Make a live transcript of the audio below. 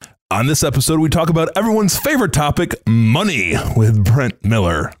On this episode, we talk about everyone's favorite topic, money, with Brent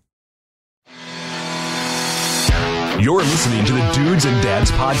Miller. You're listening to the Dudes and Dads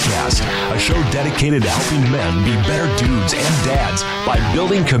Podcast, a show dedicated to helping men be better dudes and dads by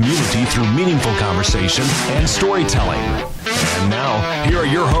building community through meaningful conversation and storytelling. And now, here are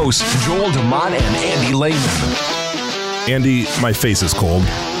your hosts, Joel DeMont and Andy Lehman. Andy, my face is cold.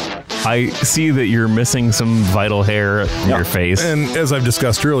 I see that you're missing some vital hair in your face. And as I've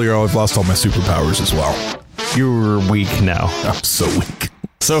discussed earlier, I've lost all my superpowers as well. You're weak now. I'm so weak.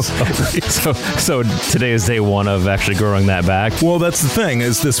 So today is day one of actually growing that back. Well, that's the thing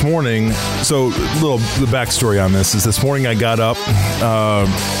is this morning. So the backstory on this is this morning I got up.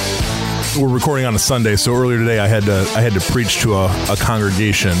 We're recording on a Sunday, so earlier today I had to preach to a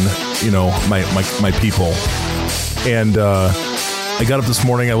congregation. You know, my people, and I got up this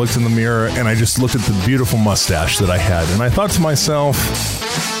morning. I looked in the mirror and I just looked at the beautiful mustache that I had, and I thought to myself,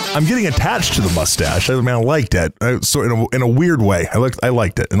 I'm getting attached to the mustache. I mean, I liked it. So in a weird way, I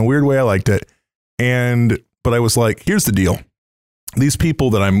liked it. In a weird way, I liked it. But I was like, here's the deal. These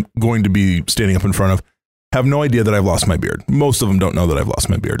people that I'm going to be standing up in front of have no idea that I've lost my beard. Most of them don't know that I've lost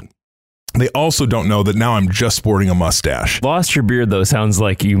my beard. They also don't know that now I'm just sporting a mustache. Lost your beard, though, sounds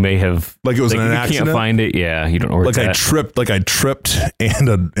like you may have... Like it was an accident? You can't find it. Yeah, you don't know where it's at. I tripped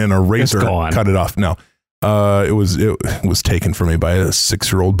and a razor cut it off. No. It was taken from me by a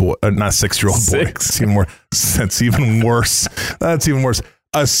 6-year-old boy. Not 6-year-old boy. That's even worse. That's even worse.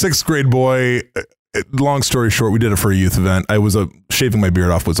 A 6th grade boy. Long story short, we did it for a youth event. Shaving my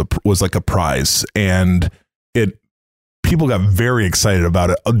beard off was like a prize, and people got very excited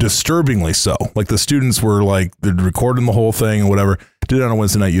about it. Disturbingly so. Like the students were like they're recording the whole thing and whatever. Did it on a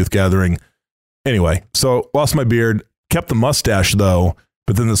Wednesday night youth gathering. Anyway, so lost my beard. Kept the mustache though.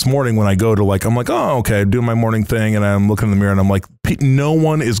 But then this morning when I go to I'm like, oh, okay, doing my morning thing. And I'm looking in the mirror and I'm like, no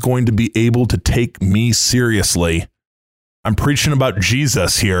one is going to be able to take me seriously. I'm preaching about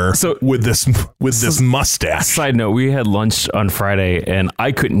Jesus here with this mustache. Side note, we had lunch on Friday and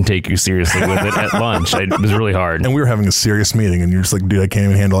I couldn't take you seriously with it at lunch. It was really hard. And we were having a serious meeting and you're just like, dude, I can't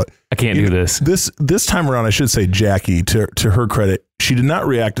even handle it. I can't do this. This time around, I should say Jackie, to her credit, she did not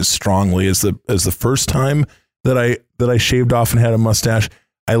react as strongly as the first time that I shaved off and had a mustache.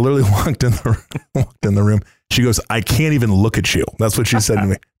 I literally walked in the room. She goes, I can't even look at you. That's what she said to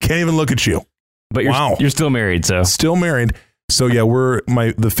me. Can't even look at you. But you're still married, so still married. So yeah,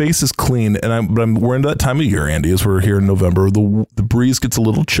 the face is clean, and we're into that time of year, Andy, as we're here in November. The breeze gets a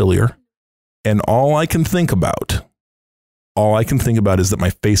little chillier, and all I can think about is that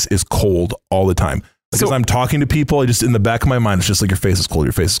my face is cold all the time. Because I'm talking to people, I just in the back of my mind, it's just like your face is cold,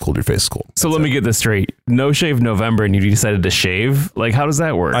 your face is cold, your face is cold. So let me get this straight: no shave November, and you decided to shave. Like, how does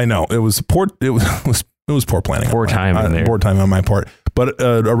that work? I know it was poor. It was poor planning. Poor time on my part. But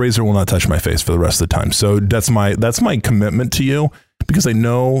a razor will not touch my face for the rest of the time. So that's my commitment to you, because I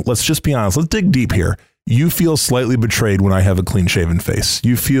know. Let's just be honest. Let's dig deep here. You feel slightly betrayed when I have a clean shaven face.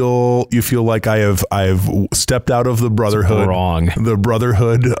 You feel like I've stepped out of the brotherhood. Wrong. The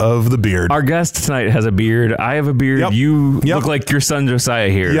brotherhood of the beard. Our guest tonight has a beard. I have a beard. Yep. You look like your son Josiah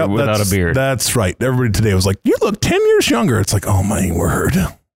here without a beard. That's right. Everybody today was like, you look 10 years younger. It's like, oh my word.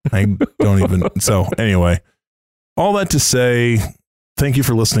 I don't even. So anyway, all that to say, thank you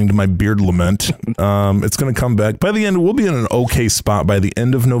for listening to my beard lament. It's going to come back. By the end, we'll be in an okay spot by the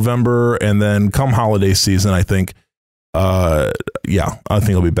end of November. And then come holiday season, I think, I think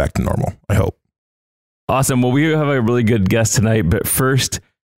it'll be back to normal. I hope. Awesome. Well, we have a really good guest tonight. But first,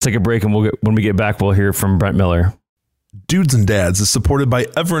 take a break. And when we get back, we'll hear from Brent Miller. Dudes and Dads is supported by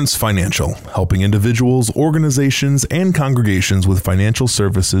Everence Financial, helping individuals, organizations, and congregations with financial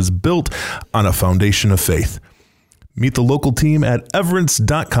services built on a foundation of faith. Meet the local team at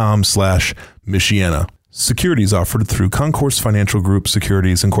everence.com/Michiana. Securities offered through Concourse Financial Group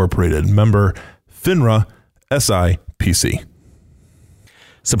Securities Incorporated. Member FINRA SIPC.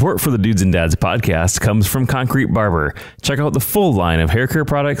 Support for the Dudes and Dads podcast comes from Concrete Barber. Check out the full line of hair care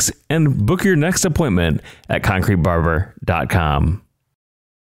products and book your next appointment at concretebarber.com.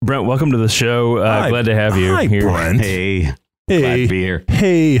 Brent, welcome to the show. Glad to have you here. Brent. Hey. Glad to be here.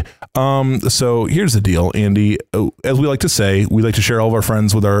 Hey. So here's the deal, Andy. As we like to say, we like to share all of our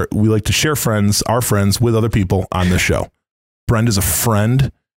friends we like to share our friends with other people on this show. Brent is a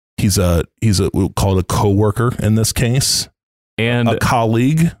friend. He's we'll call it a coworker in this case. And a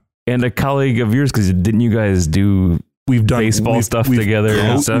colleague. And a colleague of yours, because didn't you guys do baseball stuff together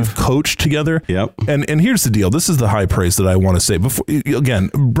and stuff? We've coached together. Yep. And here's the deal. This is the high praise that I want to say.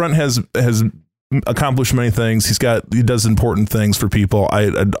 Brent has accomplished many things. He does important things for people. I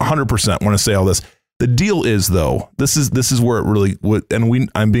 100% want to say all this. The deal is, though, this is where it really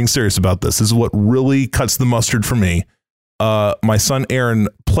I'm being serious about this. This is what really cuts the mustard for me. My son Aaron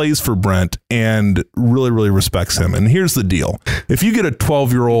plays for Brent and really, really respects him. And here's the deal: if you get a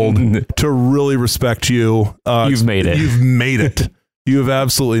 12-year-old to really respect you, you've made it. You've made it. You have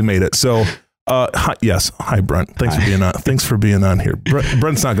absolutely made it. So. Hi Brent. Thanks for being on. Thanks for being on here.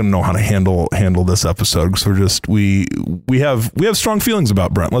 Brent's not going to know how to handle this episode because we have strong feelings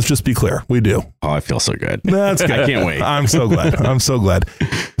about Brent. Let's just be clear. We do. Oh, I feel so good. That's good. I can't wait. I'm so glad.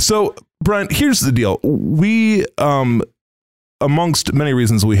 So Brent, here's the deal. We amongst many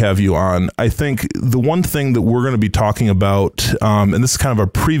reasons we have you on, I think the one thing that we're going to be talking about, and this is kind of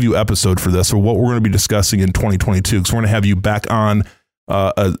a preview episode for this, or what we're going to be discussing in 2022, because we're going to have you back on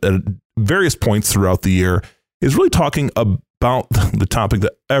at various points throughout the year, is really talking about the topic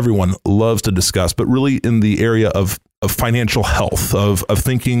that everyone loves to discuss, but really in the area of financial health, of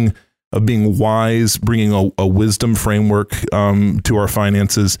thinking, of being wise, bringing a wisdom framework to our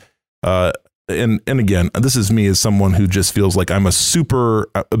finances. And again, this is me as someone who just feels like I'm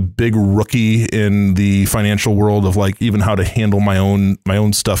a big rookie in the financial world of like even how to handle my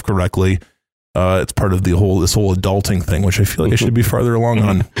own stuff correctly. It's part of this whole adulting thing, which I feel like I should be farther along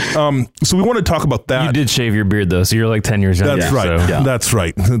on. So we want to talk about that. You did shave your beard though, so you're like 10 years younger. That's right. So. Yeah. That's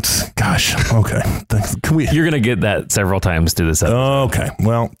right. Okay. You're going to get that several times through this episode. Okay.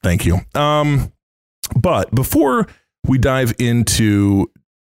 Well, thank you. But before we dive into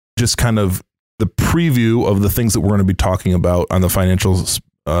just kind of the preview of the things that we're going to be talking about on the financial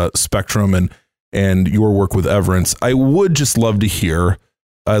spectrum and your work with Everence, I would just love to hear,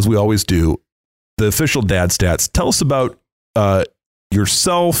 as we always do, the official dad stats. Tell us about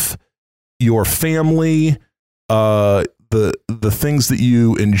yourself, your family, the things that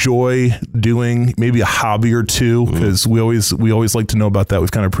you enjoy doing, maybe a hobby or two, because we always like to know about that.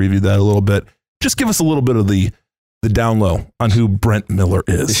 We've kind of previewed that a little bit. Just give us a little bit of the down low on who Brent Miller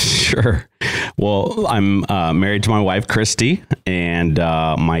is. Sure. Well, I'm married to my wife, Christy, and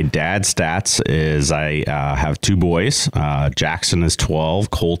my dad's stats is I have two boys. Jackson is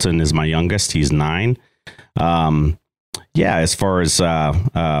 12. Colton is my youngest. He's 9. As far as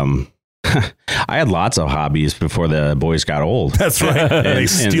I had lots of hobbies before the boys got old. That's right. They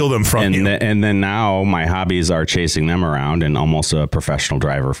steal them from you. And then now my hobbies are chasing them around and almost a professional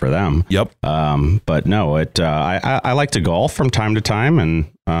driver for them. Yep. But no, I like to golf from time to time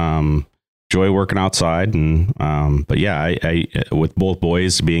and enjoy working outside. And but yeah, I with both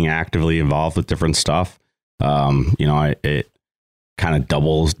boys being actively involved with different stuff, it kind of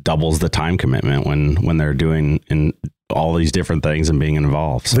doubles the time commitment when they're doing in all these different things and being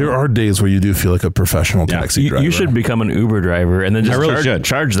involved. So. There are days where you do feel like a professional taxi driver. You should become an Uber driver and then just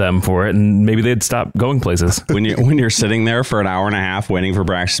charge them for it, and maybe they'd stop going places. When you're sitting there for an hour and a half waiting for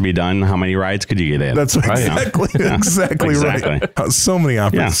breakfast to be done, how many rides could you get in? That's exactly right. So many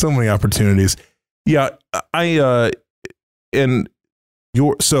opportunities. Yeah, and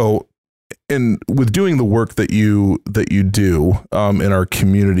with doing the work that you do in our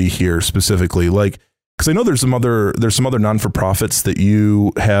community here specifically, like, because I know there's some other non-for-profits that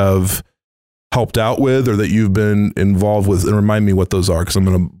you have helped out with or that you've been involved with, and remind me what those are, because I'm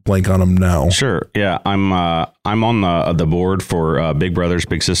going to blank on them now. Sure. Yeah, I'm on the board for Big Brothers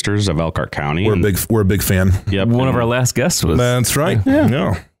Big Sisters of Elkhart County. We're a big fan. Yep. One of our last guests was. That's right.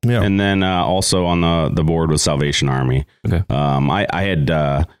 Yeah. And then also on the board with Salvation Army. Okay. I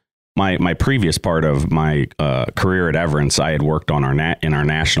had my previous part of my career at Everence, I had worked on in our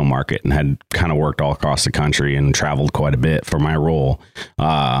national market and had kind of worked all across the country and traveled quite a bit for my role.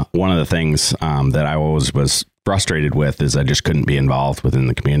 One of the things that I always was frustrated with is I just couldn't be involved within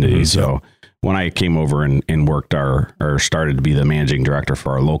the community. Mm-hmm. So when I came over and worked or started to be the managing director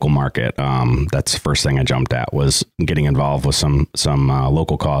for our local market, that's the first thing I jumped at, was getting involved with some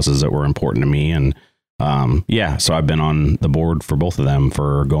local causes that were important to me. And so I've been on the board for both of them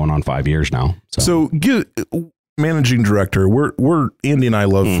for going on 5 years now. So managing director, we're Andy and I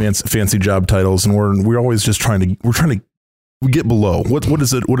love fancy job titles, and we're always just trying to get below. What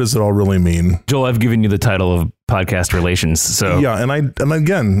does it all really mean? Joel, I've given you the title of podcast relations. So yeah. And I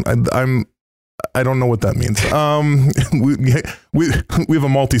don't know what that means. We have a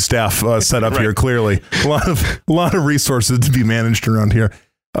multi-staff set up here. Clearly a lot of resources to be managed around here.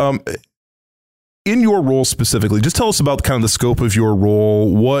 In your role specifically, just tell us about kind of the scope of your role.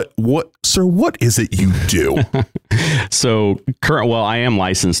 What is it you do? So I am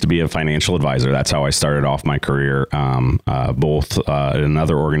licensed to be a financial advisor. That's how I started off my career, both at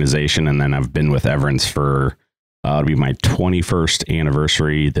another organization, and then I've been with Everence for It'll be my 21st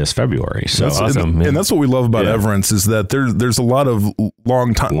anniversary this February. So that's awesome. And that's what we love about Everence is that there's a lot of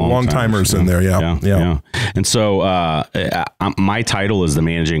long timers in there. Yeah. And so my title is the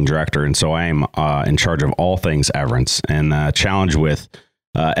managing director. And so I am in charge of all things Everence. And the challenge with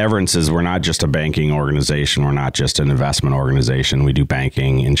Everence is we're not just a banking organization. We're not just an investment organization. We do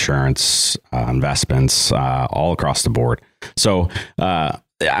banking, insurance, investments, all across the board. So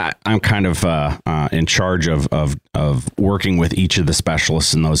I'm kind of in charge of working with each of the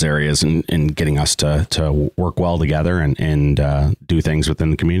specialists in those areas and getting us to work well together and do things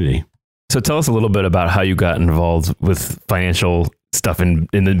within the community. So tell us a little bit about how you got involved with financial stuff in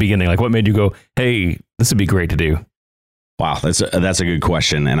the beginning. Like what made you go, hey, this would be great to do? Wow, that's a good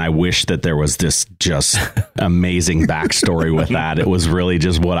question. And I wish that there was this just amazing backstory with that. It was really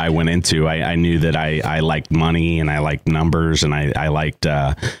just what I went into. I knew that I liked money and I liked numbers and I liked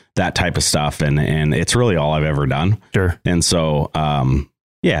that type of stuff. And it's really all I've ever done. Sure. And so,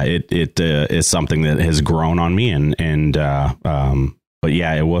 it is something that has grown on me. But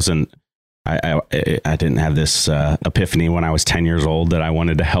yeah, it wasn't, I didn't have this epiphany when I was 10 years old that I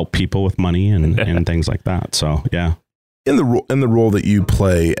wanted to help people with money and things like that. So, yeah. In the role that you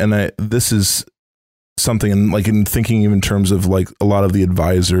play, and this is something, like in thinking even in terms of like a lot of the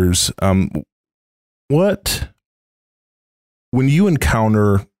advisors, when you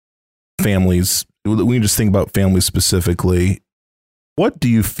encounter families, when you just think about families specifically, what do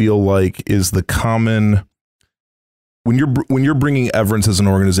you feel like is the common when you're bringing Everence as an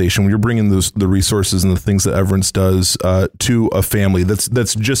organization, when you're bringing the resources and the things that Everence does to a family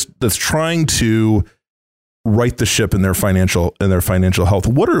that's trying to right the ship in their financial health.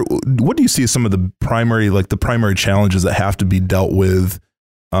 What do you see as some of the primary challenges that have to be dealt with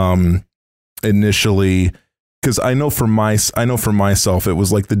initially? Because I know for myself, it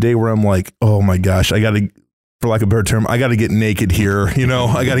was like the day where I'm like, oh my gosh, I got to, for lack of a better term, I got to get naked here.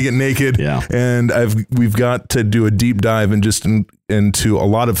 I got to get naked. Yeah. And we've got to do a deep dive into a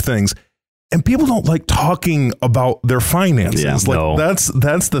lot of things. And people don't like talking about their finances. Yeah,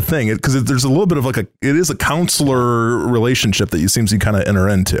 that's the thing, because there's a little bit of it is a counselor relationship that you kind of enter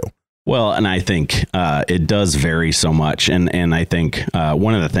into. Well, and I think it does vary so much. And I think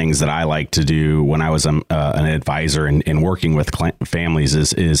one of the things that I like to do when I was an advisor and working with families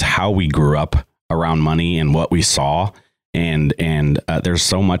is how we grew up around money and what we saw. And there's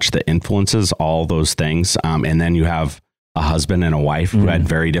so much that influences all those things. And then you have a husband and a wife who had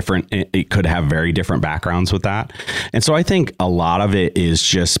it could have very different backgrounds with that. And so I think a lot of it is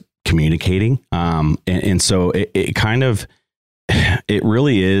just communicating. And so it kind of, it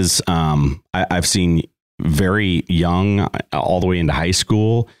really is. I've seen very young, all the way into high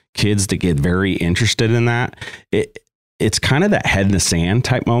school, kids that get very interested in that. It's kind of that head in the sand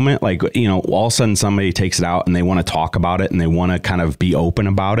type moment. Like, all of a sudden somebody takes it out and they want to talk about it and they want to kind of be open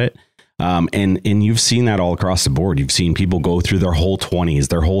about it. And you've seen that all across the board. You've seen people go through their whole 20s,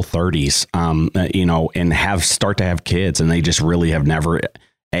 their whole 30s, and start to have kids, and they just really have never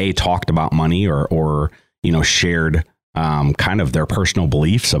talked about money or shared kind of their personal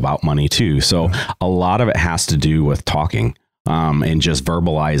beliefs about money too. So a lot of it has to do with talking and just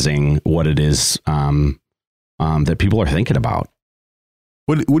verbalizing what it is that people are thinking about.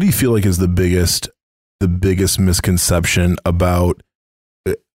 What do you feel like is the biggest misconception about?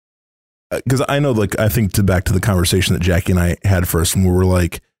 Because I know, I think back to the conversation that Jackie and I had first, when we were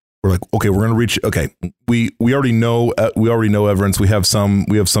like, okay, we're going to reach. Okay, we already know Everence. We have some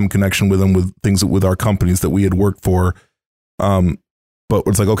connection with them with things with our companies that we had worked for. But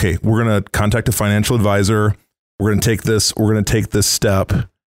it's like, okay, we're going to contact a financial advisor. We're going to take this step.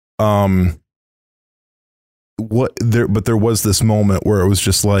 But there was this moment where it was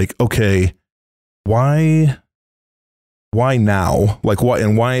just like, okay, why now? Like,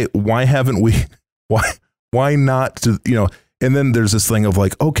 why haven't we, why not to, and then there's this thing of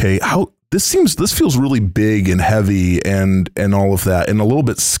like, okay, this feels really big and heavy and all of that, and a little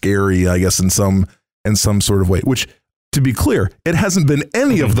bit scary, I guess, in some sort of way, which, to be clear, it hasn't been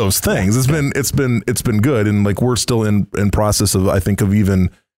any of those things. It's been good. And like, we're still in process of, I think, of even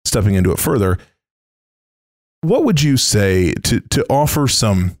stepping into it further. What would you say to offer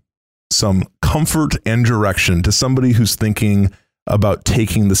some comfort and direction to somebody who's thinking about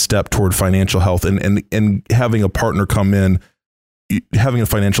taking the step toward financial health and having a partner come in, having a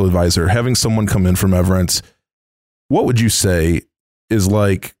financial advisor, having someone come in from Everence? What would you say is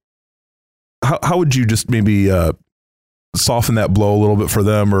like, how would you just maybe soften that blow a little bit for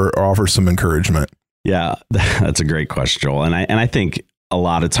them or offer some encouragement? Yeah, that's a great question, Joel. And I think a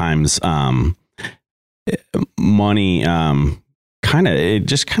lot of times money it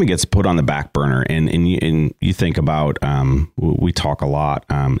just kind of gets put on the back burner. And you think about, we talk a lot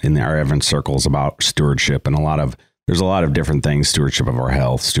in our Everence circles about stewardship, and there's a lot of different things: stewardship of our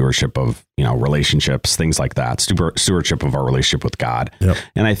health, stewardship of, relationships, things like that, stewardship of our relationship with God. Yep.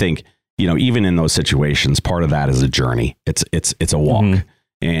 And I think, even in those situations, part of that is a journey. It's a walk. Mm-hmm.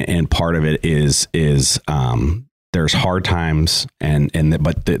 And part of it is there's hard times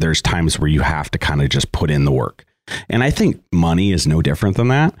but there's times where you have to kind of just put in the work. And I think money is no different than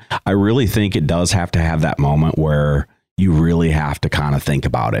that. I really think it does have to have that moment where you really have to kind of think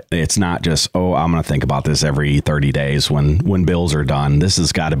about it. It's not just, I'm going to think about this every 30 days when bills are done. This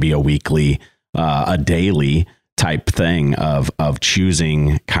has got to be a weekly, a daily type thing of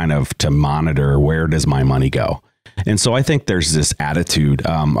choosing kind of to monitor, where does my money go? And so I think there's this attitude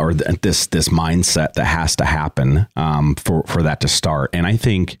or this mindset that has to happen for that to start. And I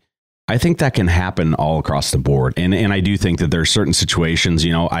think that can happen all across the board. And I do think that there's certain situations,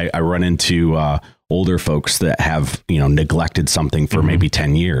 I run into older folks that have, neglected something for maybe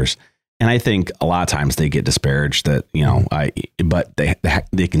 10 years. And I think a lot of times they get disparaged that, but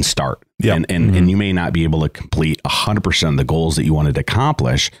they can start. Yep. And you may not be able to complete 100% of the goals that you wanted to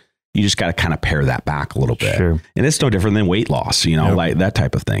accomplish. You just got to kind of pare that back a little bit. Sure. And it's no different than weight loss, like that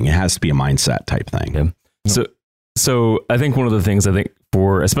type of thing. It has to be a mindset type thing. Yeah. So I think one of the things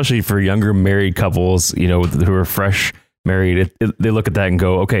especially for younger married couples, who are fresh married, they look at that and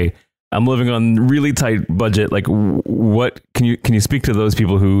go, okay, I'm living on really tight budget. Like, what can you speak to those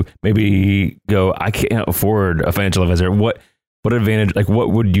people who maybe go, I can't afford a financial advisor? What advantage, like, what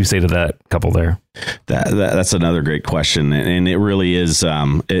would you say to that couple there? That's another great question. And it really is,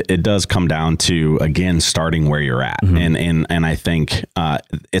 it does come down to, again, starting where you're at. Mm-hmm. And I think,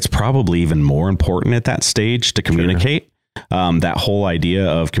 it's probably even more important at that stage to communicate. Sure. That whole idea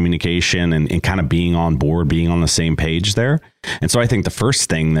of communication and kind of being on board, being on the same page there. And so I think the first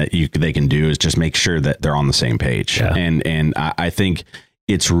thing that they can do is just make sure that they're on the same page. Yeah. And I think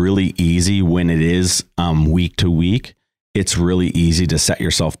it's really easy when it is week to week. It's really easy to set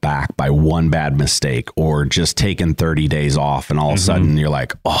yourself back by one bad mistake or just taking 30 days off. And all of a sudden you're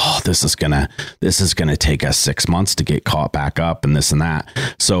like, this is going to take us 6 months to get caught back up and this and that.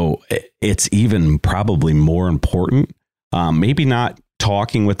 So it's even probably more important. Maybe not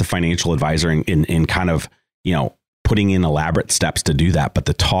talking with the financial advisor in kind of, putting in elaborate steps to do that, but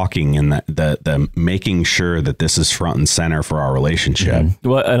the talking and the making sure that this is front and center for our relationship. Mm-hmm.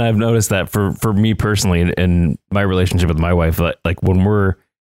 Well, and I've noticed that for me personally in my relationship with my wife, like when we're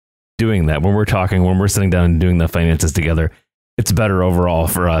doing that, when we're talking, when we're sitting down and doing the finances together, it's better overall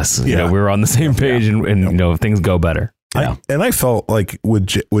for us. Yeah. We're on the same page and things go better. Yeah. And I felt like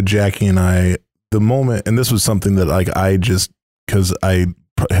with Jackie and I, the moment, and this was something that like I just, because I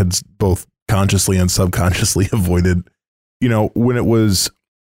had both consciously and subconsciously avoided,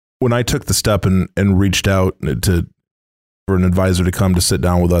 when I took the step and reached out for an advisor to come to sit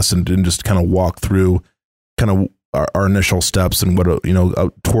down with us and just kind of walk through kind of our initial steps and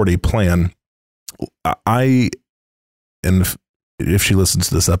toward a plan. If she listens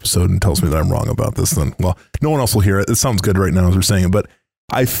to this episode and tells me that I'm wrong about this, then, well, no one else will hear it. It sounds good right now as we're saying it, but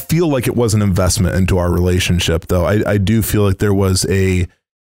I feel like it was an investment into our relationship, though. I do feel like there was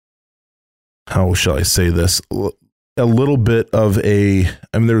how shall I say this? A little bit of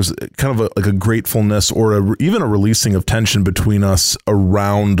there's kind of like a gratefulness or even a releasing of tension between us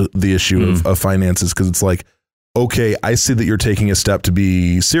around the issue of finances. Cause it's like, okay, I see that you're taking a step to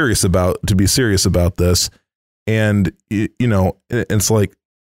be serious about this. And it's like,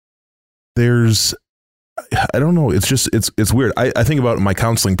 I don't know. It's just, it's weird. I think about my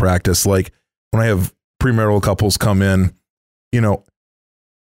counseling practice. Like when I have premarital couples come in,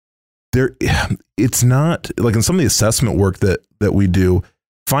 it's not like in some of the assessment work that we do,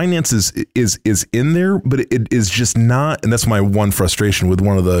 finances is in there, but it is just not. And that's my one frustration with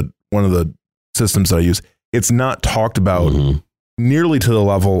one of the systems that I use. It's not talked about nearly to the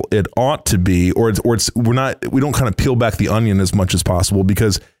level it ought to be, we don't kind of peel back the onion as much as possible,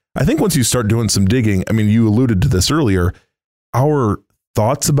 because I think once you start doing some digging, I mean, you alluded to this earlier, our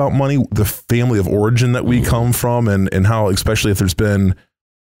thoughts about money, the family of origin that we come from, and how, especially if there's been,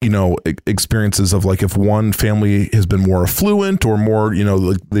 experiences of like if one family has been more affluent or more,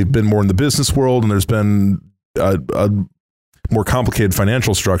 like they've been more in the business world and there's been a more complicated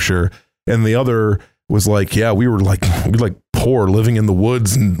financial structure, and the other was like, yeah, we were like poor living in the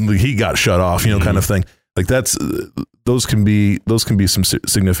woods and the heat got shut off, kind of thing. Like those can be some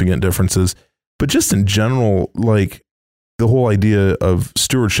significant differences, but just in general, like the whole idea of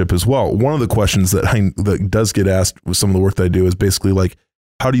stewardship as well. One of the questions that does get asked with some of the work that I do is basically like,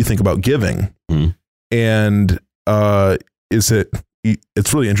 how do you think about giving? And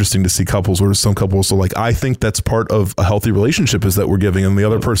it's really interesting to see couples where some couples are like, I think that's part of a healthy relationship is that we're giving, and the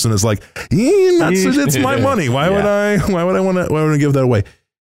other person is like, it's my money. Why would I want to give that away?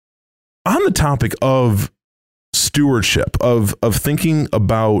 On the topic of stewardship, of thinking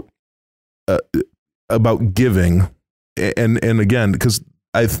about giving, and again, because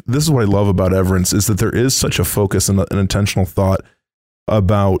this is what I love about Everence is that there is such a focus and an intentional thought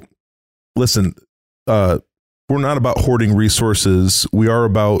about, listen, we're not about hoarding resources. We are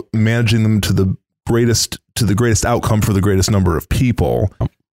about managing them to the greatest outcome for the greatest number of people.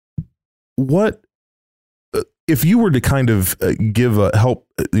 What if you were to kind of give a help,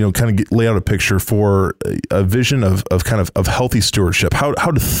 lay out a picture for a vision of healthy stewardship, how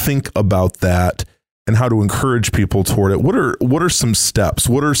to think about that and how to encourage people toward it? What are some steps?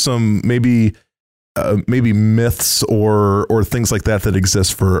 What are some maybe myths or things like that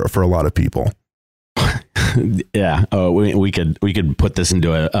exist for a lot of people? Yeah. We could put this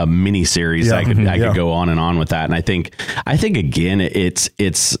into a mini series. Yeah. I could go on and on with that. And I think again, it's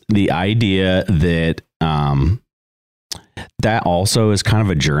the idea that, that also is kind of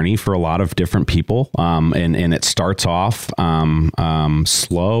a journey for a lot of different people. And it starts off,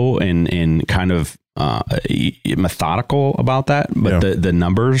 slow and kind of, methodical about that, but the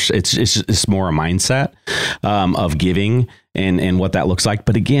numbers, it's more a mindset, of giving and what that looks like.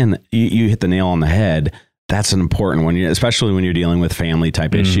 But again, you hit the nail on the head. That's an important one, especially when you're dealing with family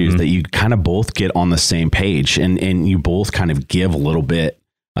type issues, that you kind of both get on the same page and you both kind of give a little bit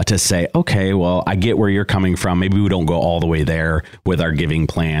to say, okay, well, I get where you're coming from. Maybe we don't go all the way there with our giving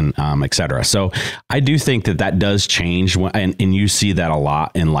plan, et cetera. So I do think that does change. And you see that a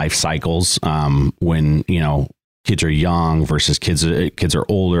lot in life cycles, when, kids are young versus kids are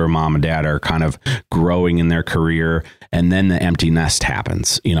older, mom and dad are kind of growing in their career. And then the empty nest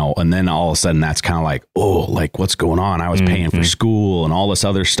happens, and then all of a sudden that's kind of like, oh, like what's going on? I was paying for school and all this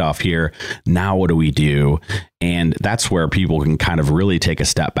other stuff here. Now what do we do? And that's where people can kind of really take a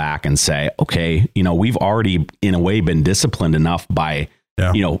step back and say, okay, we've already in a way been disciplined enough by,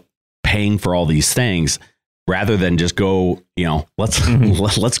 paying for all these things. Rather than just go,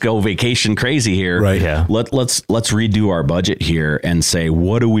 let's go vacation crazy here. Right. Yeah. Let's redo our budget here and say,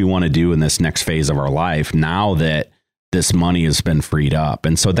 what do we want to do in this next phase of our life now that this money has been freed up?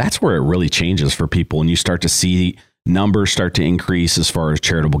 And so that's where it really changes for people. And you start to see numbers start to increase as far as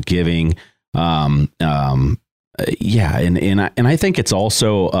charitable giving. And I think it's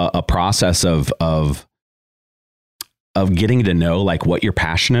also a process of getting to know like what you're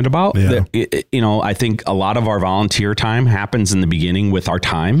passionate about. Yeah. I think a lot of our volunteer time happens in the beginning with our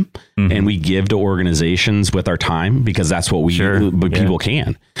time, and we give to organizations with our time because that's what people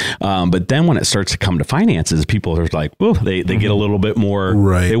can. But then when it starts to come to finances, people are like, oh, they get a little bit more,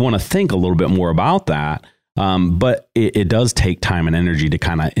 they want to think a little bit more about that. But it does take time and energy to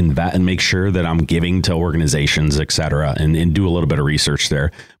kind of invest and make sure that I'm giving to organizations, et cetera, and do a little bit of research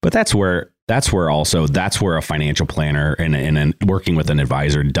there. But that's where a financial planner and working with an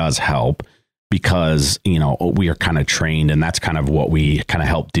advisor does help, because, we are kind of trained, and that's kind of what we kind of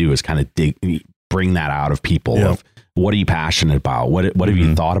help do is kind of bring that out of people. Yep. Of what are you passionate about? What have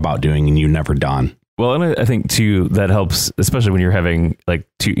you thought about doing and you've never done? Well, and I think too, that helps, especially when you're having like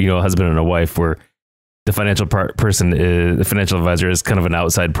two, a husband and a wife, where the financial the financial advisor is kind of an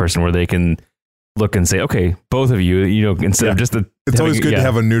outside person where they can look and say, okay, both of you, instead of just it's always good to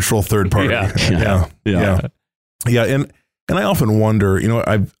have a neutral third party. Yeah. And I often wonder,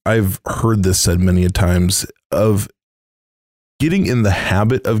 I've heard this said many a times, of getting in the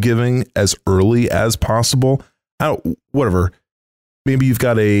habit of giving as early as possible. Whatever. Maybe you've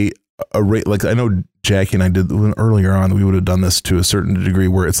got a rate, like I know Jackie and I did earlier on, we would have done this to a certain degree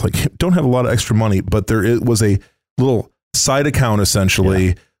where it's like, don't have a lot of extra money, but was a little side account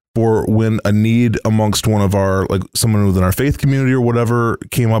essentially for when a need amongst one of our, like someone within our faith community or whatever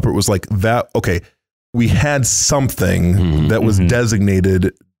came up. It was like that. Okay. We had something that was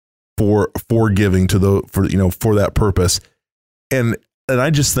designated for giving for that purpose. And I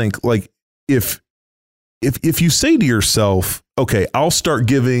just think, like, if you say to yourself, okay, I'll start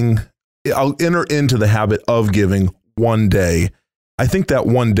giving, I'll enter into the habit of giving one day, I think that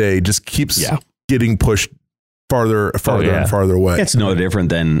one day just keeps getting pushed farther and farther away. It's no different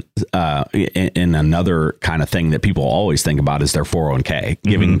than in another kind of thing that people always think about is their 401k.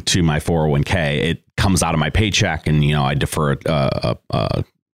 Giving to my 401k, it comes out of my paycheck, and I defer a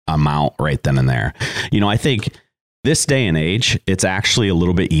amount right then and there. I think this day and age, it's actually a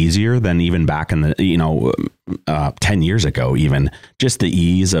little bit easier than even back in the 10 years ago. Even just the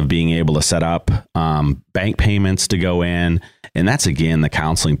ease of being able to set up bank payments to go in. And that's, again, the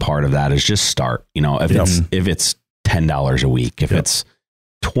counseling part of that is just start. If it's $10 $10 a week, if it's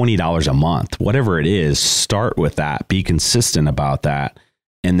 $20 a month, whatever it is, start with that, be consistent about that.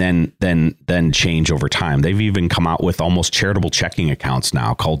 And then change over time. They've even come out with almost charitable checking accounts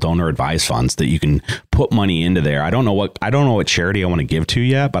now called donor advised funds that you can put money into there. I don't know what charity I want to give to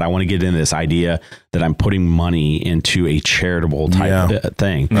yet, but I want to get into this idea that I'm putting money into a charitable type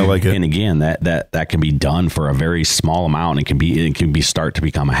thing. I like it. And again, that can be done for a very small amount. And it can be start to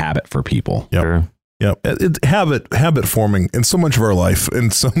become a habit for people. Yep. Sure. Yeah, it's habit forming in so much of our life, in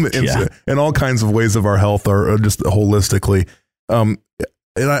all kinds of ways of our health, or just holistically.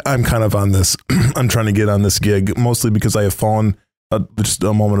 And I'm kind of on this. I'm trying to get on this gig mostly because I have fallen. Just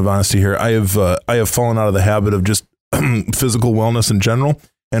a moment of honesty here. I have fallen out of the habit of just physical wellness in general,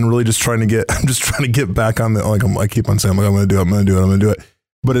 and really just trying to get. I'm just trying to get back on the. I keep on saying, I'm going to do it. I'm going to do it.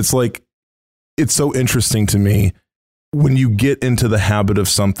 But it's like, it's so interesting to me when you get into the habit of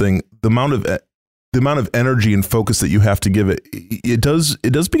something. The amount of energy and focus that you have to give it. It does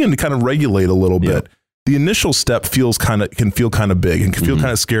begin to kind of regulate a little bit. The initial step can feel kind of big and can feel kind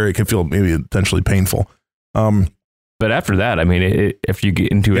of scary. It can feel maybe potentially painful. But after that, I mean, if you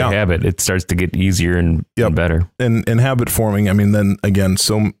get into a habit, it starts to get easier and better. And habit forming, I mean, then again,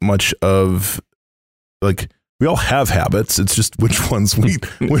 so much of we all have habits. It's just which ones which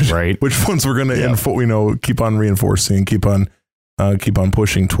ones we're going to keep on reinforcing, keep on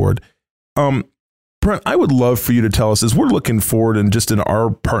pushing toward. Brent, I would love for you to tell us, as we're looking forward and just in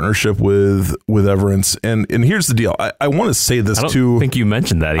our partnership with Everence, and here's the deal. I want to say this too. I think you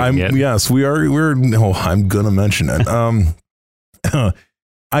mentioned that yet. Yes, we are. I'm going to mention it.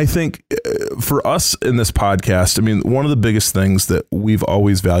 I think for us in this podcast, I mean, one of the biggest things that we've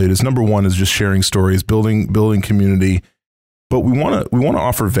always valued is, number one, is just sharing stories, building community. But we want to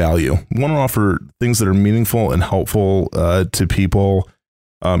offer value. We want to offer things that are meaningful and helpful to people.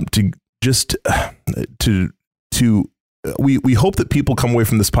 We hope that people come away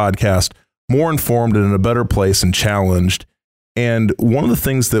from this podcast more informed and in a better place and challenged. And one of the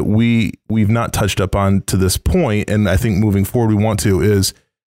things that we've not touched up on to this point, and I think moving forward we want to, is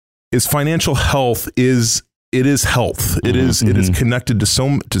financial health is health. It is connected to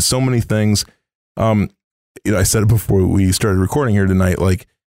so many things. I said it before we started recording here tonight.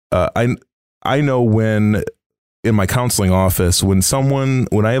 I know when in my counseling office, when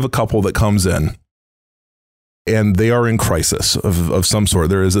I have a couple that comes in and they are in crisis of some sort,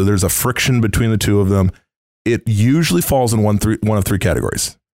 there's a friction between the two of them. It usually falls in one of three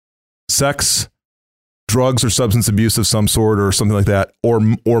categories: sex, drugs or substance abuse of some sort or something like that, or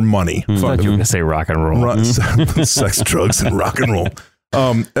money. I thought you were going to say rock and roll. Sex, drugs, and rock and roll.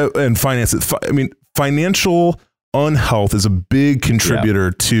 And finances. I mean, financial unhealth is a big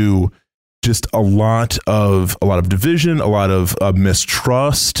contributor to just a lot of division, a lot of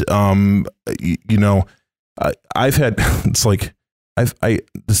mistrust. I've had, it's like,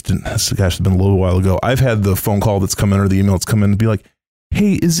 this has been a little while ago. I've had the phone call that's come in or the email that's come in and be like,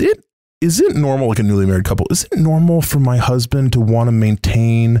 hey, is it normal, like a newly married couple, is it normal for my husband to want to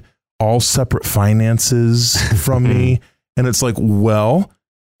maintain all separate finances from me? And it's like, well,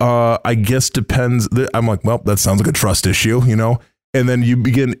 I guess depends. I'm like, well, that sounds like a trust issue, And then you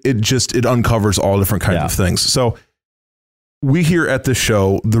begin, it uncovers all different kinds of things. So we here at this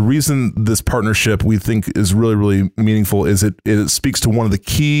show, the reason this partnership we think is really, really meaningful is it speaks to one of the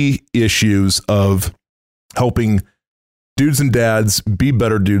key issues of helping dudes and dads be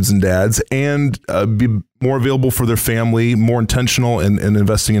better dudes and dads and be more available for their family, more intentional and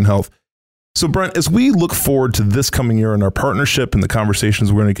investing in health. So Brent, as we look forward to this coming year in our partnership and the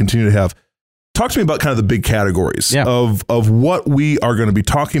conversations we're going to continue to have, talk to me about kind of the big categories of what we are going to be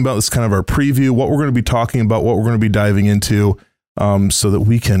talking about. This is kind of our preview, what we're going to be talking about, what we're going to be diving into, so that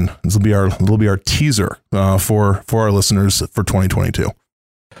we can, this will be our teaser for our listeners for 2022.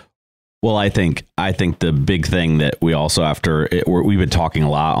 Well, I think the big thing that we also we've been talking a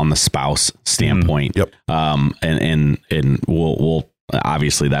lot on the spouse standpoint. And we'll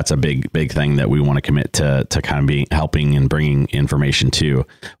obviously that's a big thing that we want to commit to kind of be helping and bringing information to.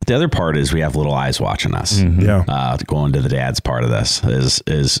 But the other part is we have little eyes watching us. Going to the dad's part of this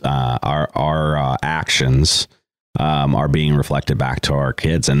is our actions are being reflected back to our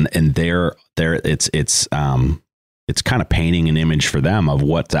kids, and it's kind of painting an image for them of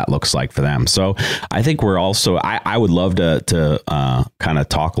what that looks like for them. So I think we're also, I would love to kind of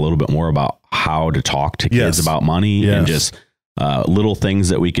talk a little bit more about how to talk to kids about money and just little things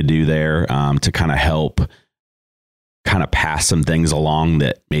that we could do there to kind of help kind of pass some things along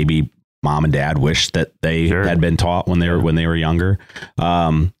that maybe mom and dad wish that they had been taught when they were younger.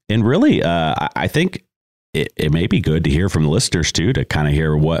 And really, I think it may be good to hear from the listeners too, to kind of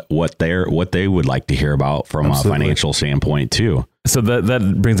hear what they would like to hear about from a financial standpoint too. So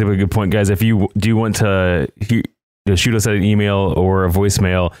that brings up a good point, guys. If you do want to shoot us an email or a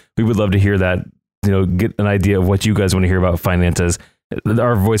voicemail, we would love to hear that. Get an idea of what you guys want to hear about finances.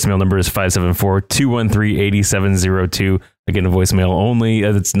 Our voicemail number is 574-213-8702. Again, a voicemail only.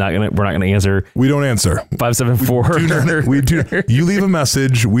 We're not going to answer. We don't answer. 574. We do. You leave a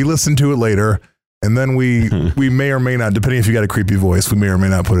message. We listen to it later. And then we may or may not, depending if you got a creepy voice, we may or may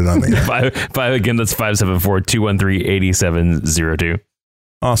not put it on the air. Again, that's 574-213-8702.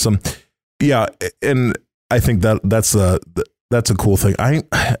 Awesome. Yeah. And I think that's a cool thing. I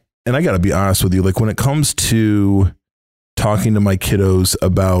got to be honest with you. Like when it comes to talking to my kiddos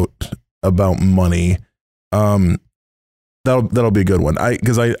about money, that'll be a good one.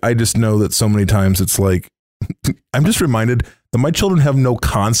 Because I just know that so many times it's like, I'm just reminded that my children have no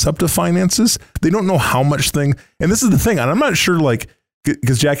concept of finances. They don't know how much thing. And this is the thing. And I'm not sure, like,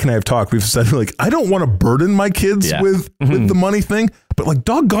 because Jack and I have talked, we've said, like, I don't want to burden my kids with the money thing, but like,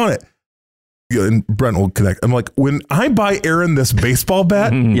 doggone it. And Brent will connect. I'm like, when I buy Aaron this baseball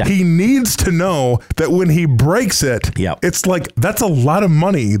bat, he needs to know that when he breaks it, it's like, that's a lot of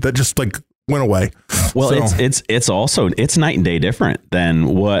money that just like went away. Well, it's also night and day different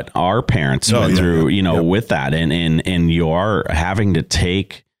than what our parents went through, with that. And you are having to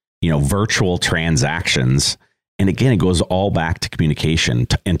take, virtual transactions. And again, it goes all back to communication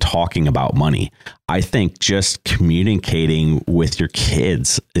and talking about money. I think just communicating with your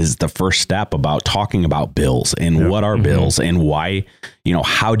kids is the first step about talking about bills and what are bills and why,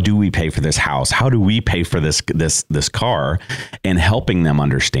 how do we pay for this house? How do we pay for this car, and helping them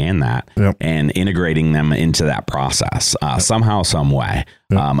understand that and integrating them into that process somehow, some way.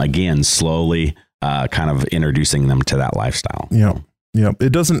 Again, slowly kind of introducing them to that lifestyle. Yeah. Yeah,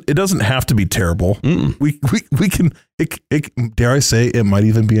 it doesn't have to be terrible. We can, dare I say, it might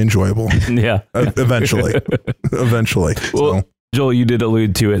even be enjoyable. Yeah. Eventually. Well, so. Joel, you did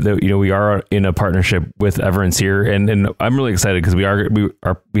allude to it that, we are in a partnership with Everence here, and I'm really excited because we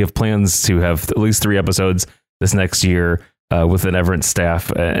have plans to have at least 3 episodes this next year with an Everence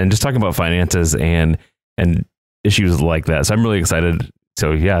staff and just talking about finances and issues like that. So I'm really excited.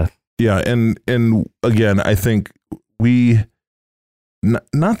 So yeah. Yeah. And again, I think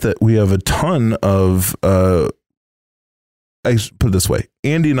not that we have a ton of, I put it this way,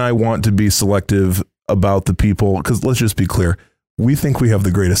 Andy and I want to be selective about the people, because let's just be clear. We think we have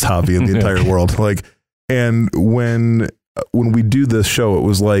the greatest hobby in the entire world. Like, and when we do this show, it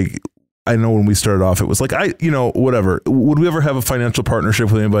was like, I know when we started off, it was like, whatever. Would we ever have a financial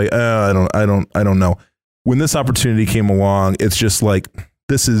partnership with anybody? I don't know. When this opportunity came along, it's just like,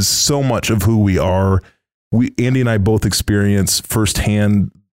 this is so much of who we are. Andy and I both experience firsthand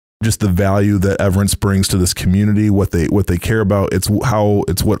just the value that Everence brings to this community, what they care about. It's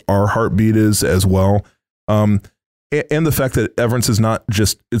what our heartbeat is as well. And the fact that Everence is not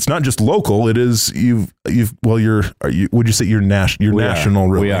just local. It is would you say you're national?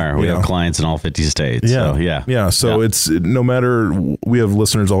 Really? We are. We have clients in all 50 states. Yeah. So, yeah. Yeah. So it's no matter, we have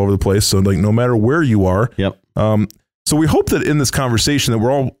listeners all over the place. So like, no matter where you are. Yep. So we hope that in this conversation that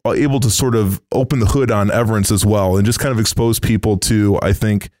we're all able to sort of open the hood on Everence as well, and just kind of expose people to, I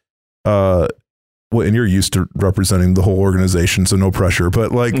think, and you're used to representing the whole organization, so no pressure,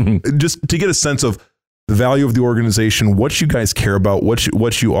 but like just to get a sense of the value of the organization, what you guys care about,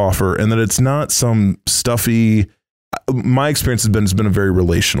 what you offer, and that it's not some stuffy. My experience has been a very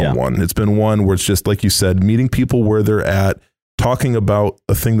relational one. It's been one where it's just like you said, meeting people where they're at, talking about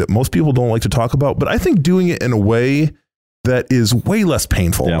a thing that most people don't like to talk about, but I think doing it in a way that is way less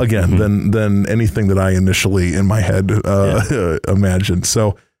painful than anything that I initially in my head imagined.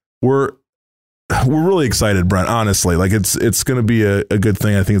 So we're really excited, Brent, honestly. Like it's going to be a good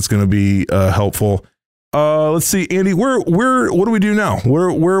thing. I think it's going to be helpful. Let's see, Andy, what do we do now? Where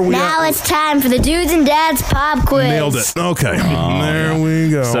are we now at? It's time for the Dudes and Dads Pop Quiz. Nailed it. Okay. There we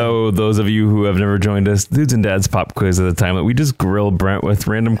go. So those of you who have never joined us, Dudes and Dads Pop Quiz at the time that we just grill Brent with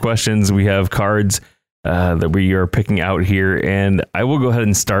random questions. We have cards that we are picking out here, and I will go ahead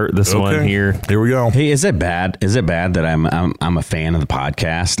and start this one here. Here we go. Hey, is it bad that I'm a fan of the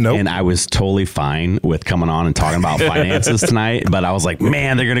podcast? Nope. And I was totally fine with coming on and talking about finances tonight, but I was like,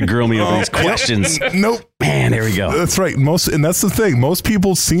 man, they're gonna grill me over these questions. Nope. Man, there we go. That's right. And that's the thing. Most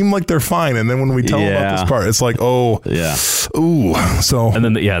people seem like they're fine, and then when we tell them about this part, it's like, ooh. So and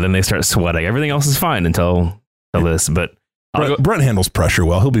then they start sweating. Everything else is fine until this, but. Brent handles pressure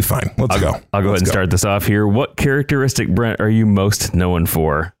well. He'll be fine. Let's go. I'll go ahead and start this off here. What characteristic, Brent, are you most known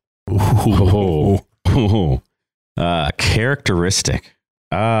for? Characteristic.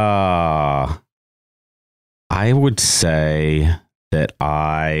 I would say that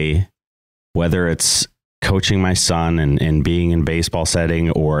whether it's coaching my son and being in baseball setting,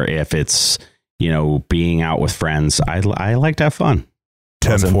 or if it's, being out with friends, I like to have fun.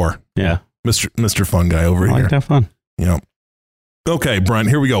 10-4. Yeah. Mr. Fun Guy over here. I like to have fun. Okay, Brent,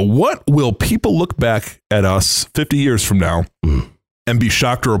 here we go. What will people look back at us 50 years from now and be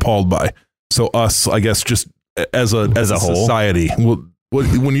shocked or appalled by? So us, I guess, just as a whole society.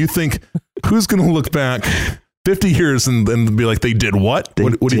 When you think, who's going to look back 50 years and be like, they did what?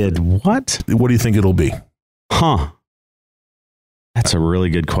 What do you think it'll be? Huh. That's a really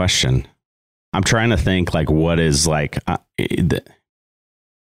good question. I'm trying to think what is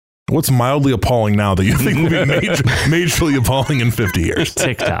what's mildly appalling now that you think will be majorly appalling in 50 years?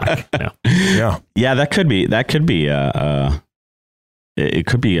 TikTok. Yeah. Yeah, that could be it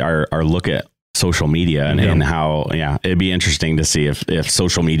could be our look at social media and how, it'd be interesting to see if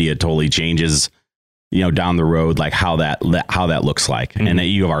social media totally changes, down the road, how that looks like. Mm-hmm. And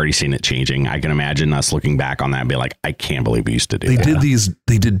you have already seen it changing. I can imagine us looking back on that and be like, I can't believe we used to do that.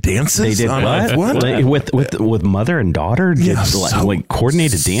 They did dances. They did what? With mother and daughter?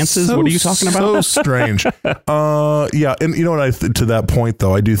 Coordinated dances? What are you talking about? So strange. Yeah. And you know what, to that point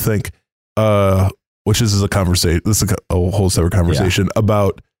though, I do think, which this is a conversation, this is a whole separate conversation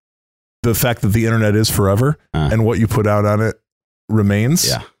about the fact that the internet is forever and what you put out on it remains.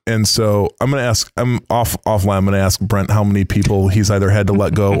 Yeah. And so I'm offline. I'm going to ask Brent how many people he's either had to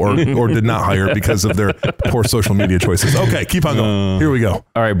let go or did not hire because of their poor social media choices. Okay, keep on going. Here we go.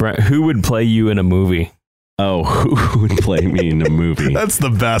 All right, Brent, who would play you in a movie? Oh, who would play me in a movie? That's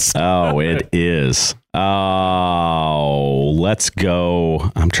the best. Oh, it is. Oh, let's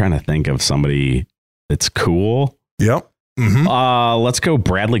go. I'm trying to think of somebody that's cool. Yep. Mm-hmm. Let's go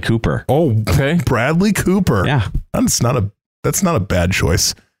Bradley Cooper. Oh, okay. Bradley Cooper. Yeah. That's not a bad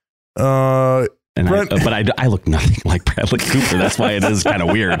choice. But I look nothing like Bradley Cooper. That's why it is kind of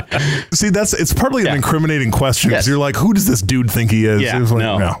weird. See, it's partly an incriminating question because you're like, who does this dude think he is? Yeah,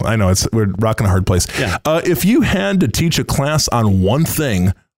 no, I know we're rocking a hard place. Yeah. If you had to teach a class on one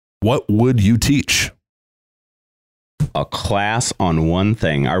thing, what would you teach? A class on one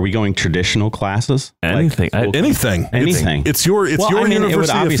thing. Are we going traditional classes? Anything. It's your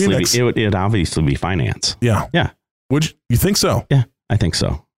University of Phoenix. It would obviously be finance. Yeah. Yeah. Would you think so? Yeah, I think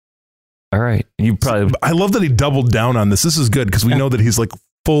so. All right. You probably. I love that he doubled down on this. This is good because we know that he's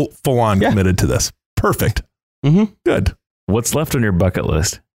full on committed to this. Perfect. Mm-hmm. Good. What's left on your bucket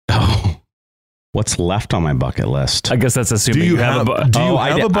list? Oh, what's left on my bucket list? I guess that's assuming you have a bucket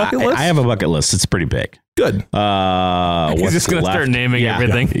list? I have a bucket list. It's pretty big. Good. He's just going to start naming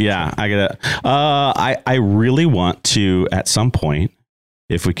everything. Yeah, I get it. I really want to, at some point,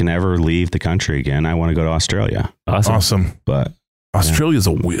 if we can ever leave the country again, I want to go to Australia. Awesome. But Australia is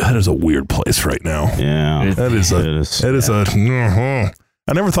a weird place right now. Yeah, it is. I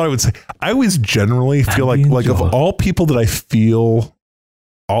never thought I would say. I always generally feel like of all people that I feel,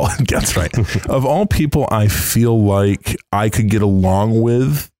 that's right. Of all people, I feel like I could get along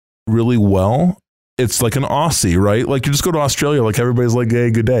with really well. It's like an Aussie, right? Like you just go to Australia, like everybody's like, "Hey,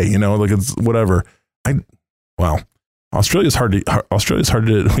 good day," like it's whatever. Australia's hard to.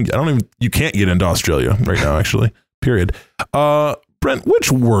 You can't get into Australia right now, actually. Period. Brent, which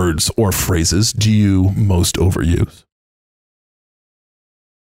words or phrases do you most overuse?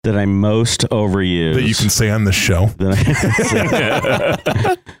 That I most overuse. That you can say on the show.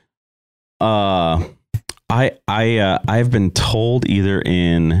 I've been told either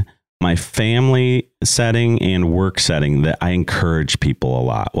in my family setting and work setting that I encourage people a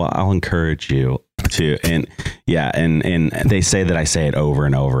lot. Well, I'll encourage you to, and they say that I say it over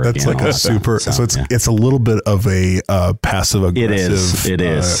and over. That's again. like a super. So it's a little bit of a passive aggressive. It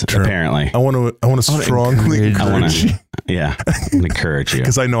is term. Apparently. I want to strongly encourage you. Yeah, I'm gonna encourage you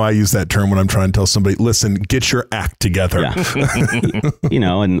because I know I use that term when I'm trying to tell somebody, listen, get your act together. Yeah.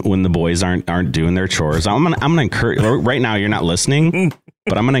 And when the boys aren't doing their chores, I'm gonna encourage. Right now, you're not listening.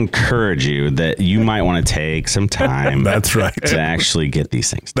 But I'm going to encourage you that you might want to take some time. That's right. To actually get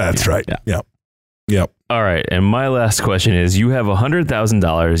these things done. That's right. Yeah. Yep. All right. And my last question is, you have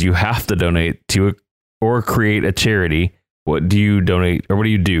 $100,000 you have to donate to or create a charity. What do you donate or what do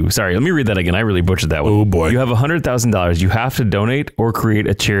you do? Sorry, let me read that again. I really butchered that one. Oh boy. You have $100,000 you have to donate or create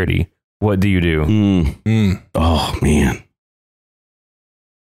a charity. What do you do? Oh man.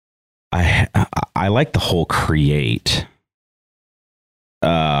 I like the whole create.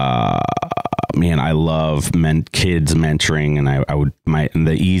 Man, I love kids mentoring, and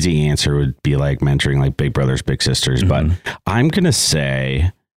the easy answer would be like mentoring like big brothers, big sisters. But I'm going to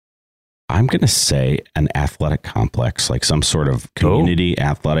say I'm going to say an athletic complex, like some sort of community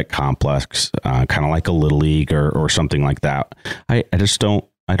athletic complex, kind of like a Little League or something like that. I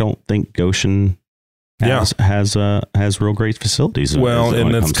don't think Goshen has real great facilities. Well,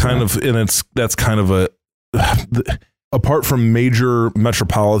 and it's kind of, that's kind of a, apart from major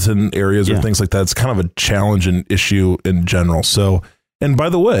metropolitan areas or things like that, it's kind of a challenge and issue in general. So, and by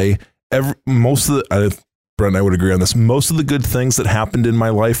the way, Brent and I would agree on this. Most of the good things that happened in my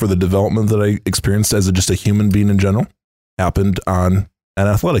life or the development that I experienced as just a human being in general happened on an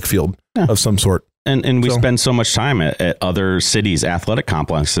athletic field of some sort. And we spend so much time at other cities' athletic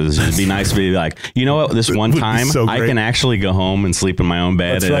complexes. It'd be nice to be like, you know what, this one time I can actually go home and sleep in my own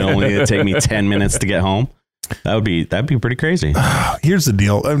bed. It'd only take me 10 minutes to get home. That'd be pretty crazy. Here's the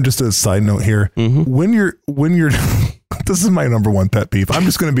deal. I'm just a side note here. Mm-hmm. When you're this is my number one pet peeve. I'm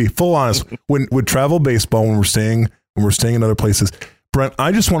just going to be full honest. When with travel baseball, when we're staying in other places, Brent,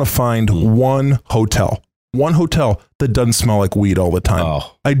 I just want to find one hotel that doesn't smell like weed all the time.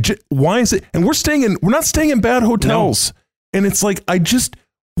 Oh. Why is it? And we're not staying in bad hotels. No. And it's like,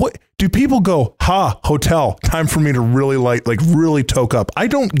 what do people go, hotel, time for me to really really toke up. I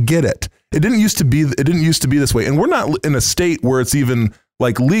don't get it. It didn't used to be this way. And we're not in a state where it's even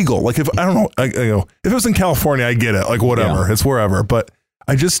like legal. Like if it was in California, I get it. Like whatever, it's wherever. But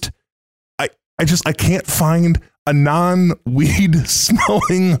I can't find a non-weed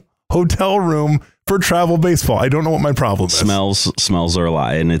smelling hotel room for travel baseball. I don't know what my problem is. Smells are a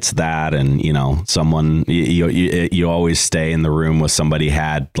lot, and it's that, and someone you always stay in the room with somebody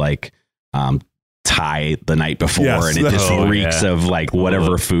had like Thai the night before, and it just reeks of like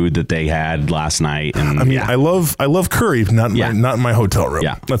whatever food that they had last night. And I mean, I love curry, not in my hotel room.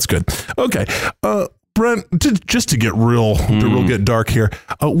 Yeah, that's good. Okay, Brent, just to get get dark here.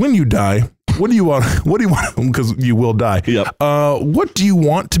 When you die, what do you want? Because you will die. Yep. What do you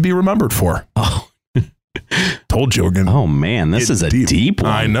want to be remembered for? Oh, told you again. Oh man, this is a deep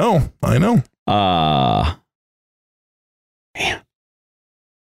one. I know. Man.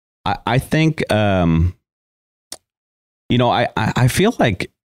 I think, I feel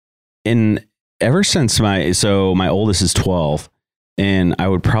like ever since my oldest is 12, and I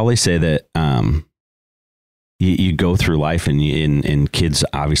would probably say that, you go through life and kids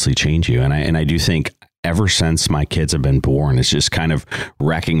obviously change you. And I do think ever since my kids have been born, it's just kind of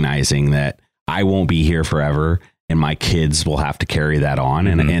recognizing that I won't be here forever and my kids will have to carry that on.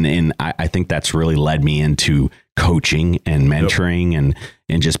 Mm-hmm. And I think that's really led me into coaching and mentoring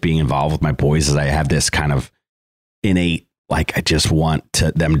and just being involved with my boys, as I have this kind of innate, like, I just want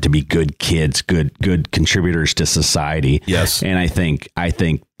them to be good kids, good contributors to society. Yes. And I think I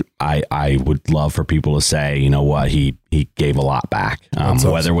would love for people to say, you know what, he gave a lot back,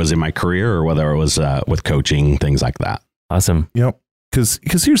 awesome. Whether it was in my career or whether it was with coaching, things like that. Awesome. Yep. Because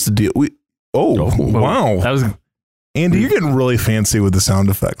here's the deal. Wow. That was Andy, you're getting really fancy with the sound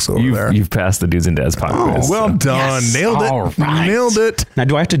effects over there. You've passed the Dudes and Dads podcast. Well done. Yes. Nailed it. Right. Nailed it. Now,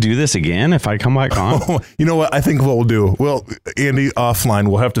 do I have to do this again if I come back on? You know what? I think what we'll do, Andy, offline,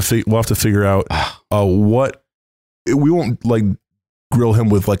 we'll have to figure out what, we won't like grill him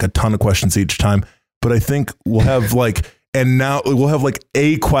with like a ton of questions each time, but I think we'll have and now we'll have like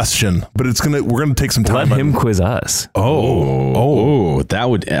a question, but we're going to take some time. Let him quiz us. I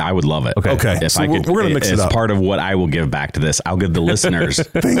would love it. Okay. If so we're going to mix it up. As part of what I will give back to this, I'll give the listeners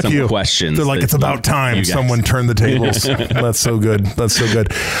some questions. They're like, it's about time someone turned the tables. That's so good.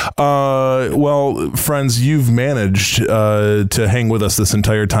 Well, friends, you've managed to hang with us this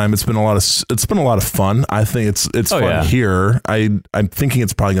entire time. It's been a lot of fun. I think it's fun here. I'm thinking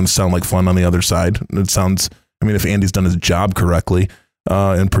it's probably going to sound like fun on the other side. It sounds, I mean, if Andy's done his job correctly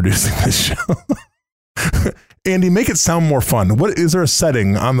in producing this show. Andy, make it sound more fun. What is there a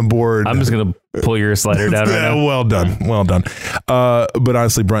setting on the board? I'm just going to pull your slider down right now. Well done. But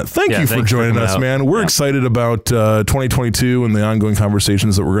honestly, Brent, thank you for joining us, man. We're excited about 2022 and the ongoing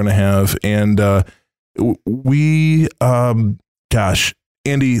conversations that we're going to have. And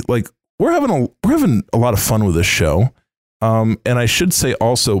Andy, like we're having a lot of fun with this show. And I should say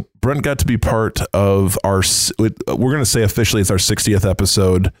also, Brent got to be part of we're going to say officially it's our 60th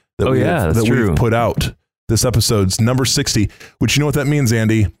episode that we've put out. This episode's number 60, which you know what that means,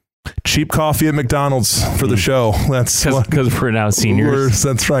 Andy? Cheap coffee at McDonald's for the show. That's because we're now seniors.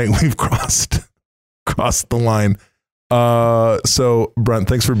 That's right. We've crossed the line. So Brent,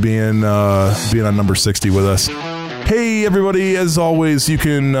 thanks for being on number 60 with us. Hey, everybody, as always, you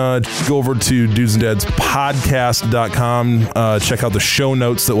can go over to dudesanddadspodcast.com, check out the show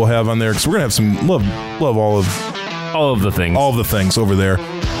notes that we'll have on there, because we're going to have some love all of All of the things. All of the things over there.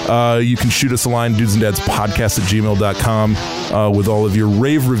 You can shoot us a line, dudesanddadspodcast@gmail.com, with all of your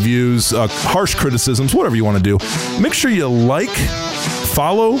rave reviews, harsh criticisms, whatever you want to do. Make sure you like,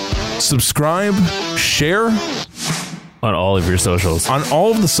 follow, subscribe, share. On all of your socials. On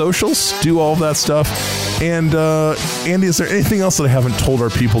all of the socials. Do all of that stuff. And, Andy, is there anything else that I haven't told our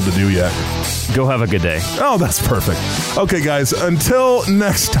people to do yet? Go have a good day. Oh, that's perfect. Okay, guys, until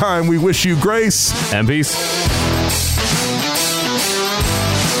next time, we wish you grace. And peace.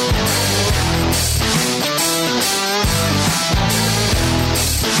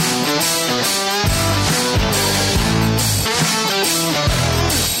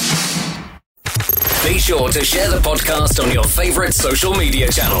 Be sure to share the podcast on your favorite social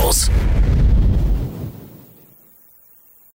media channels.